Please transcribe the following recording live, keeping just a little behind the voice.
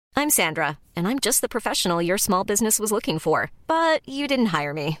I'm Sandra, and I'm just the professional your small business was looking for. But you didn't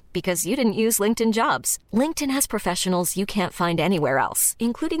hire me because you didn't use LinkedIn Jobs. LinkedIn has professionals you can't find anywhere else,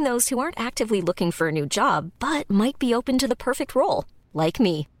 including those who aren't actively looking for a new job, but might be open to the perfect role, like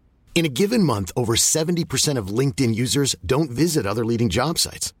me. In a given month, over 70% of LinkedIn users don't visit other leading job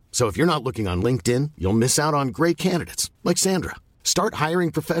sites. So if you're not looking on LinkedIn, you'll miss out on great candidates like Sandra. Start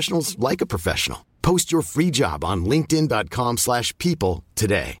hiring professionals like a professional. Post your free job on linkedin.com/people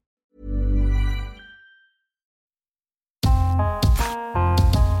today.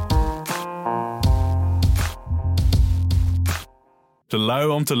 Te lui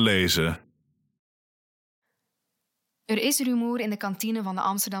om te lezen. Er is rumoer in de kantine van de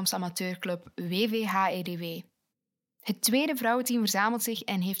Amsterdamse amateurclub WVHEDW. Het tweede vrouwenteam verzamelt zich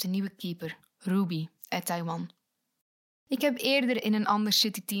en heeft een nieuwe keeper, Ruby, uit Taiwan. Ik heb eerder in een ander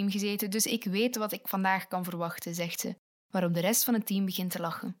cityteam gezeten, dus ik weet wat ik vandaag kan verwachten, zegt ze, waarop de rest van het team begint te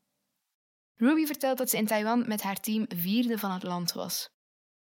lachen. Ruby vertelt dat ze in Taiwan met haar team 4e van het land was.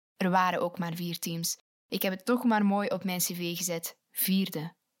 Er waren ook maar 4 teams. Ik heb het toch maar mooi op mijn cv gezet.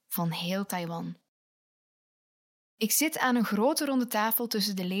 4e van heel Taiwan. Ik zit aan een grote ronde tafel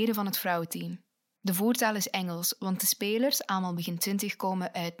tussen de leden van het vrouwenteam. De voertaal is Engels, want de spelers, allemaal begin 20,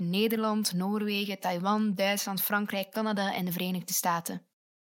 komen uit Nederland, Noorwegen, Taiwan, Duitsland, Frankrijk, Canada en de Verenigde Staten.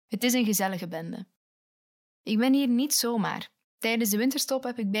 Het is een gezellige bende. Ik ben hier niet zomaar. Tijdens de winterstop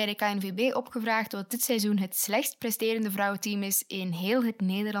heb ik bij de KNVB opgevraagd wat dit seizoen het slechtst presterende vrouwenteam is in heel het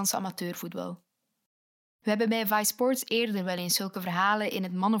Nederlandse amateurvoetbal. We hebben bij Vice Sports eerder wel eens zulke verhalen in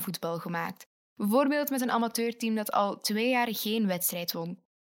het mannenvoetbal gemaakt. Bijvoorbeeld met een amateurteam dat al 2 jaar geen wedstrijd won.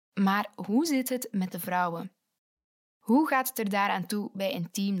 Maar hoe zit het met de vrouwen? Hoe gaat het er daaraan toe bij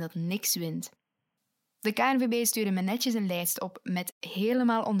een team dat niks wint? De KNVB stuurde me netjes een lijst op met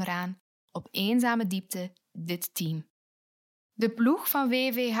helemaal onderaan, op eenzame diepte, dit team. De ploeg van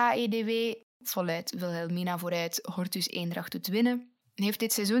WVHEDW, voluit Wilhelmina vooruit, Hortus Eendracht doet winnen, heeft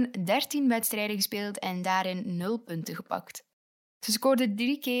dit seizoen 13 wedstrijden gespeeld en daarin 0 punten gepakt. Ze scoorden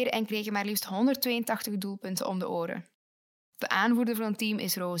 3 keer en kregen maar liefst 182 doelpunten om de oren. De aanvoerder van het team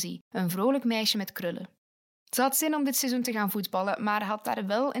is Rosie, een vrolijk meisje met krullen. Ze had zin om dit seizoen te gaan voetballen, maar had daar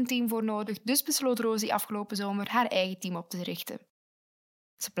wel een team voor nodig, dus besloot Rosie afgelopen zomer haar eigen team op te richten.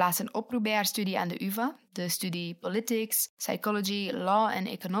 Ze plaatste een oproep bij haar studie aan de UvA, de studie Politics, Psychology, Law en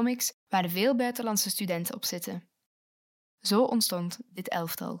Economics, waar veel buitenlandse studenten op zitten. Zo ontstond dit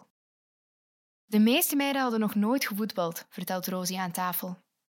elftal. De meeste meiden hadden nog nooit gevoetbald, vertelt Rosie aan tafel.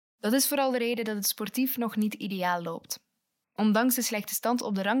 Dat is vooral de reden dat het sportief nog niet ideaal loopt. Ondanks de slechte stand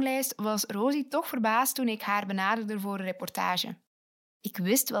op de ranglijst was Rosie toch verbaasd toen ik haar benaderde voor een reportage. Ik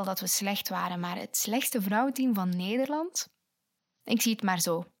wist wel dat we slecht waren, maar het slechtste vrouwenteam van Nederland? Ik zie het maar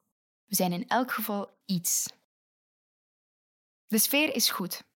zo. We zijn in elk geval iets. De sfeer is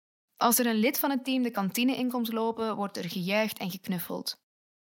goed. Als er een lid van het team de kantine in komt lopen, wordt er gejuicht en geknuffeld.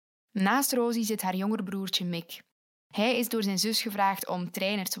 Naast Rosie zit haar jonger broertje Mick. Hij is door zijn zus gevraagd om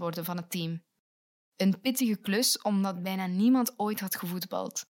trainer te worden van het team. Een pittige klus, omdat bijna niemand ooit had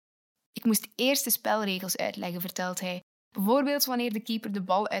gevoetbald. Ik moest eerst de spelregels uitleggen, vertelt hij. Bijvoorbeeld wanneer de keeper de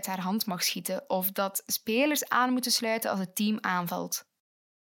bal uit haar hand mag schieten of dat spelers aan moeten sluiten als het team aanvalt.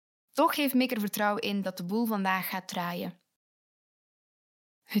 Toch heeft Mick er vertrouwen in dat de boel vandaag gaat draaien.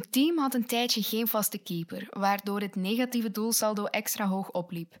 Het team had een tijdje geen vaste keeper, waardoor het negatieve doelsaldo extra hoog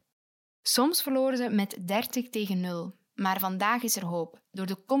opliep. Soms verloren ze met 30-0, maar vandaag is er hoop, door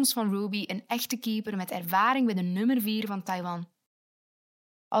de komst van Ruby, een echte keeper met ervaring bij de nummer 4 van Taiwan.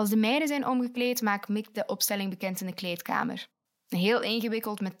 Als de meiden zijn omgekleed, maakt Mick de opstelling bekend in de kleedkamer. Heel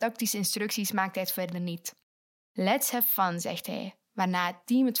ingewikkeld met tactische instructies maakt hij het verder niet. Let's have fun, zegt hij, waarna het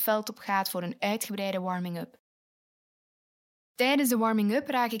team het veld op gaat voor een uitgebreide warming-up. Tijdens de warming-up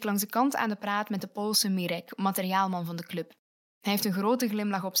raak ik langs de kant aan de praat met de Poolse Mirek, materiaalman van de club. Hij heeft een grote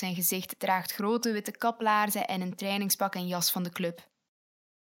glimlach op zijn gezicht, draagt grote witte kaplaarzen en een trainingspak en jas van de club.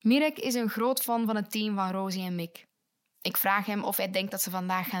 Mirek is een groot fan van het team van Rosie en Mick. Ik vraag hem of hij denkt dat ze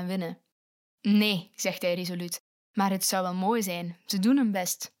vandaag gaan winnen. Nee, zegt hij resoluut, maar het zou wel mooi zijn. Ze doen hun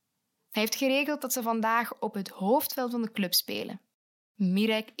best. Hij heeft geregeld dat ze vandaag op het hoofdveld van de club spelen.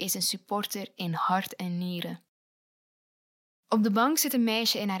 Mirek is een supporter in hart en nieren. Op de bank zit een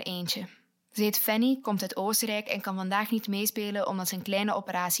meisje in haar eentje. Ze heet Fanny, komt uit Oostenrijk en kan vandaag niet meespelen omdat ze een kleine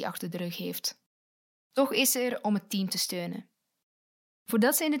operatie achter de rug heeft. Toch is ze er om het team te steunen.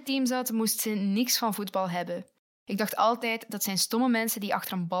 Voordat ze in het team zat, moest ze niks van voetbal hebben. Ik dacht altijd dat zijn stomme mensen die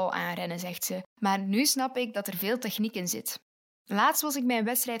achter een bal aanrennen, zegt ze. Maar nu snap ik dat er veel techniek in zit. Laatst was ik bij een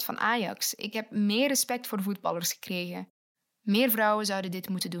wedstrijd van Ajax. Ik heb meer respect voor voetballers gekregen. Meer vrouwen zouden dit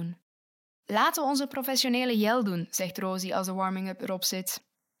moeten doen. Laten we onze professionele Jel doen, zegt Rosie als de warming-up erop zit.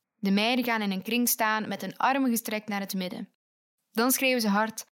 De meiden gaan in een kring staan met hun armen gestrekt naar het midden. Dan schreeuwen ze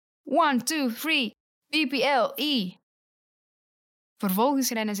hard: 1, 2, 3, BPL-E. Vervolgens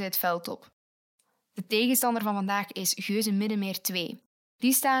rennen ze het veld op. De tegenstander van vandaag is Geuze Middenmeer 2.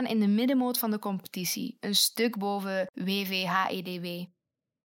 Die staan in de middenmoot van de competitie, een stuk boven WVHEDW.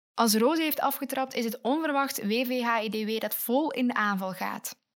 Als Rosie heeft afgetrapt, is het onverwacht WVHEDW dat vol in de aanval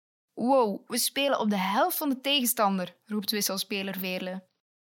gaat. Wow, we spelen op de helft van de tegenstander, roept wisselspeler Veerle.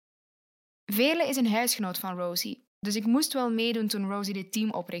 Veerle is een huisgenoot van Rosie, dus ik moest wel meedoen toen Rosie dit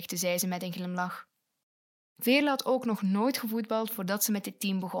team oprichtte, zei ze met een glimlach. Veerle had ook nog nooit gevoetbald voordat ze met dit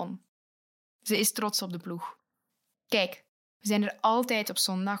team begon. Ze is trots op de ploeg. Kijk, we zijn er altijd op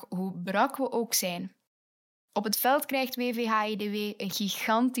zondag, hoe brak we ook zijn. Op het veld krijgt WVHEDW een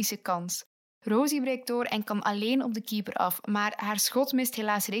gigantische kans. Rosie breekt door en kan alleen op de keeper af, maar haar schot mist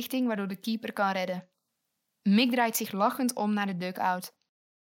helaas richting, waardoor de keeper kan redden. Mick draait zich lachend om naar de dugout.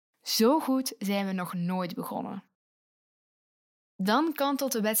 Zo goed zijn we nog nooit begonnen. Dan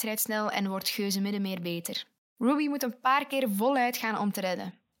kantelt de wedstrijd snel en wordt Geuze Middenmeer beter. Ruby moet een paar keer voluit gaan om te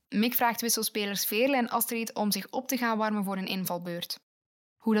redden. Mick vraagt wisselspelers Veerle en Astrid om zich op te gaan warmen voor een invalbeurt.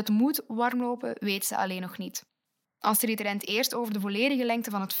 Hoe dat moet warmlopen, weet ze alleen nog niet. Astrid rent eerst over de volledige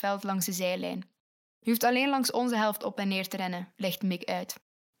lengte van het veld langs de zijlijn. U hoeft alleen langs onze helft op en neer te rennen, legt Mick uit.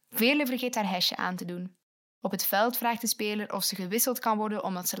 Veerle vergeet haar hesje aan te doen. Op het veld vraagt de speler of ze gewisseld kan worden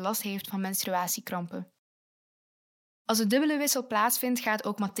omdat ze last heeft van menstruatiekrampen. Als de dubbele wissel plaatsvindt, gaat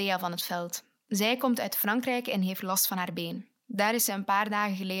ook Matthea van het veld. Zij komt uit Frankrijk en heeft last van haar been. Daar is ze een paar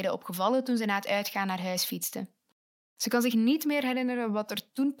dagen geleden op gevallen toen ze na het uitgaan naar huis fietste. Ze kan zich niet meer herinneren wat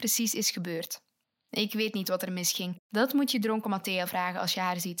er toen precies is gebeurd. Ik weet niet wat er misging. Dat moet je dronken Matthea vragen als je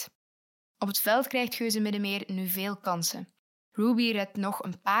haar ziet. Op het veld krijgt Geuze Middenmeer nu veel kansen. Ruby redt nog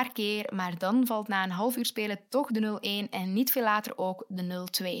een paar keer, maar dan valt na een half uur spelen toch de 0-1 en niet veel later ook de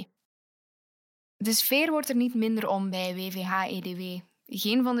 0-2. De sfeer wordt er niet minder om bij WVHEDW.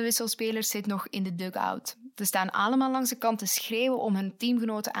 Geen van de wisselspelers zit nog in de dugout. Ze staan allemaal langs de kant te schreeuwen om hun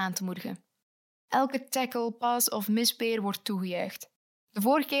teamgenoten aan te moedigen. Elke tackle, pas of mispeer wordt toegejuicht. De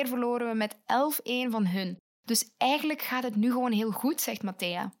vorige keer verloren we met 11-1 van hun. Dus eigenlijk gaat het nu gewoon heel goed, zegt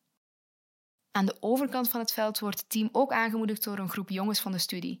Matthea. Aan de overkant van het veld wordt het team ook aangemoedigd door een groep jongens van de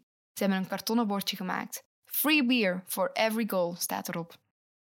studie. Ze hebben een kartonnen bordje gemaakt. Free beer for every goal staat erop.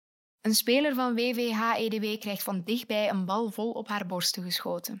 Een speler van WVHEDW krijgt van dichtbij een bal vol op haar borsten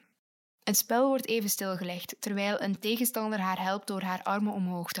geschoten. Het spel wordt even stilgelegd, terwijl een tegenstander haar helpt door haar armen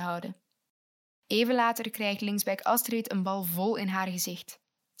omhoog te houden. Even later krijgt linksback Astrid een bal vol in haar gezicht.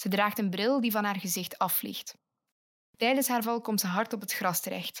 Ze draagt een bril die van haar gezicht afvliegt. Tijdens haar val komt ze hard op het gras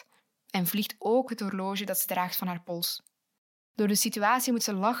terecht en vliegt ook het horloge dat ze draagt van haar pols. Door de situatie moet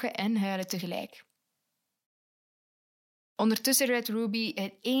ze lachen en huilen tegelijk. Ondertussen redt Ruby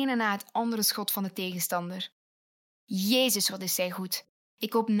het ene na het andere schot van de tegenstander. Jezus, wat is zij goed. Ik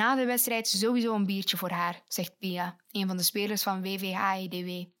koop na de wedstrijd sowieso een biertje voor haar, zegt Pia, een van de spelers van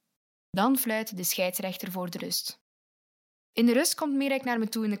WVHEDW. Dan fluit de scheidsrechter voor de rust. In de rust komt Mirek naar me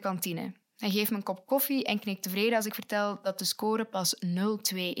toe in de kantine. Hij geeft me een kop koffie en knikt tevreden als ik vertel dat de score pas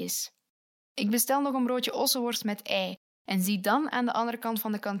 0-2 is. Ik bestel nog een broodje ossenworst met ei en zie dan aan de andere kant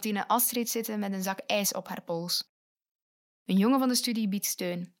van de kantine Astrid zitten met een zak ijs op haar pols. Een jongen van de studie biedt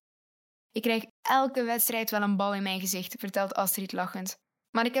steun. Ik krijg elke wedstrijd wel een bal in mijn gezicht, vertelt Astrid lachend.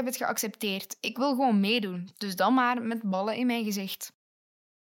 Maar ik heb het geaccepteerd. Ik wil gewoon meedoen, dus dan maar met ballen in mijn gezicht.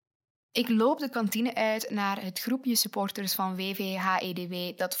 Ik loop de kantine uit naar het groepje supporters van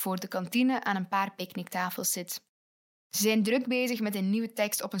WVHEDW dat voor de kantine aan een paar picknicktafels zit. Ze zijn druk bezig met een nieuwe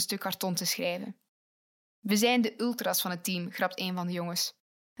tekst op een stuk karton te schrijven. We zijn de ultras van het team, grapt een van de jongens.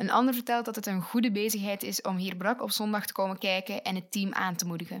 Een ander vertelt dat het een goede bezigheid is om hier brak op zondag te komen kijken en het team aan te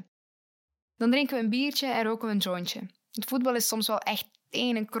moedigen. Dan drinken we een biertje en roken we een jointje. Het voetbal is soms wel echt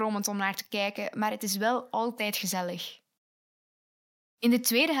tenenkrommend om naar te kijken, maar het is wel altijd gezellig. In de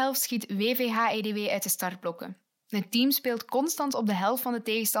tweede helft schiet WVHEDW uit de startblokken. Het team speelt constant op de helft van de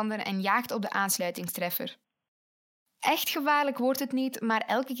tegenstander en jaagt op de aansluitingstreffer. Echt gevaarlijk wordt het niet, maar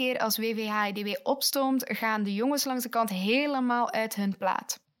elke keer als WVHEDW opstoomt, gaan de jongens langs de kant helemaal uit hun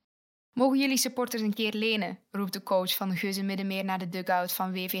plaat. Mogen jullie supporters een keer lenen, roept de coach van de Geuze Middenmeer naar de dugout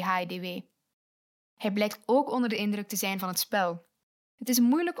van WVHEDW. Hij blijkt ook onder de indruk te zijn van het spel. Het is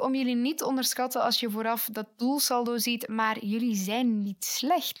moeilijk om jullie niet te onderschatten als je vooraf dat doelsaldo ziet, maar jullie zijn niet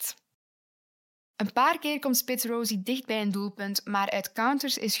slecht. Een paar keer komt spits Rosie dicht bij een doelpunt, maar uit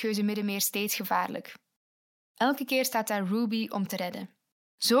counters is Geuze Middenmeer steeds gevaarlijk. Elke keer staat daar Ruby om te redden.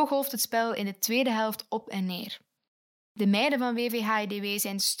 Zo golft het spel in de tweede helft op en neer. De meiden van WVHEDW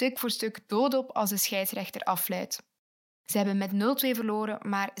zijn stuk voor stuk doodop als de scheidsrechter affluit. Ze hebben met 0-2 verloren,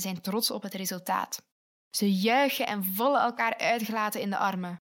 maar zijn trots op het resultaat. Ze juichen en vallen elkaar uitgelaten in de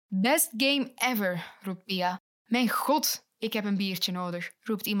armen. Best game ever, roept Pia. Mijn god, ik heb een biertje nodig,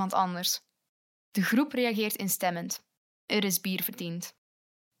 roept iemand anders. De groep reageert instemmend. Er is bier verdiend.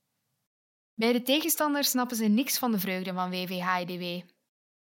 Bij de tegenstanders snappen ze niks van de vreugde van WVHDW.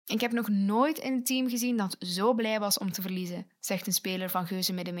 Ik heb nog nooit een team gezien dat zo blij was om te verliezen, zegt een speler van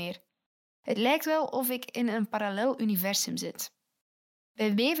Geuze Middenmeer. Het lijkt wel of ik in een parallel universum zit.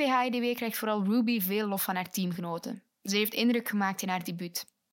 Bij WVHDW krijgt vooral Ruby veel lof van haar teamgenoten. Ze heeft indruk gemaakt in haar debuut.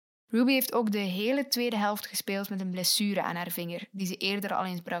 Ruby heeft ook de hele tweede helft gespeeld met een blessure aan haar vinger, die ze eerder al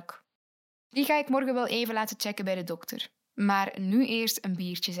eens brak. Die ga ik morgen wel even laten checken bij de dokter. Maar nu eerst een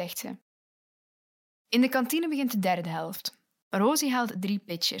biertje, zegt ze. In de kantine begint de derde helft. Rosie haalt 3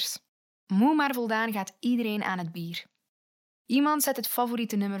 pitchers. Moe maar voldaan gaat iedereen aan het bier. Iemand zet het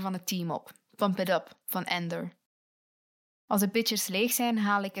favoriete nummer van het team op, Pump It Up, van Ender. Als de pitchers leeg zijn,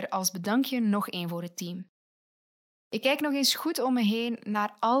 haal ik er als bedankje nog 1 voor het team. Ik kijk nog eens goed om me heen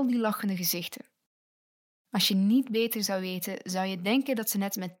naar al die lachende gezichten. Als je niet beter zou weten, zou je denken dat ze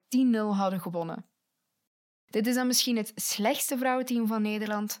net met 10-0 hadden gewonnen. Dit is dan misschien het slechtste vrouwenteam van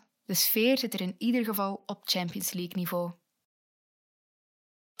Nederland. De sfeer zit er in ieder geval op Champions League niveau.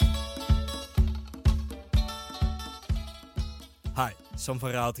 Hi, Sam van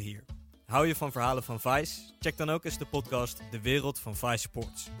Raalte hier. Hou je van verhalen van Vice? Check dan ook eens de podcast De Wereld van Vice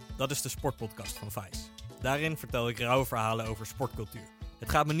Sports. Dat is de sportpodcast van Vice. Daarin vertel ik rauwe verhalen over sportcultuur. Het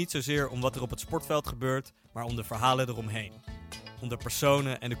gaat me niet zozeer om wat er op het sportveld gebeurt, maar om de verhalen eromheen. Om de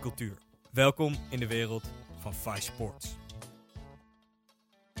personen en de cultuur. Welkom in de wereld van Vice Sports.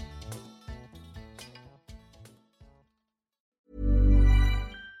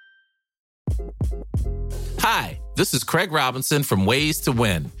 Hi, this is Craig Robinson from Ways to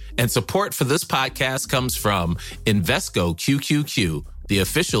Win, and support for this podcast comes from Invesco QQQ, the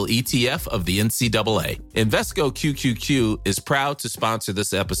official ETF of the NCAA. Invesco QQQ is proud to sponsor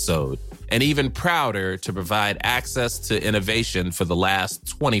this episode, and even prouder to provide access to innovation for the last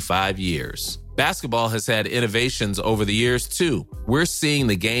 25 years. Basketball has had innovations over the years, too. We're seeing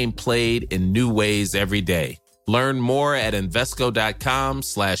the game played in new ways every day. Learn more at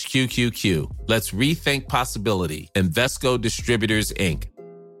Invesco.com/QQQ. Let's rethink possibility. Invesco Distributors, Inc.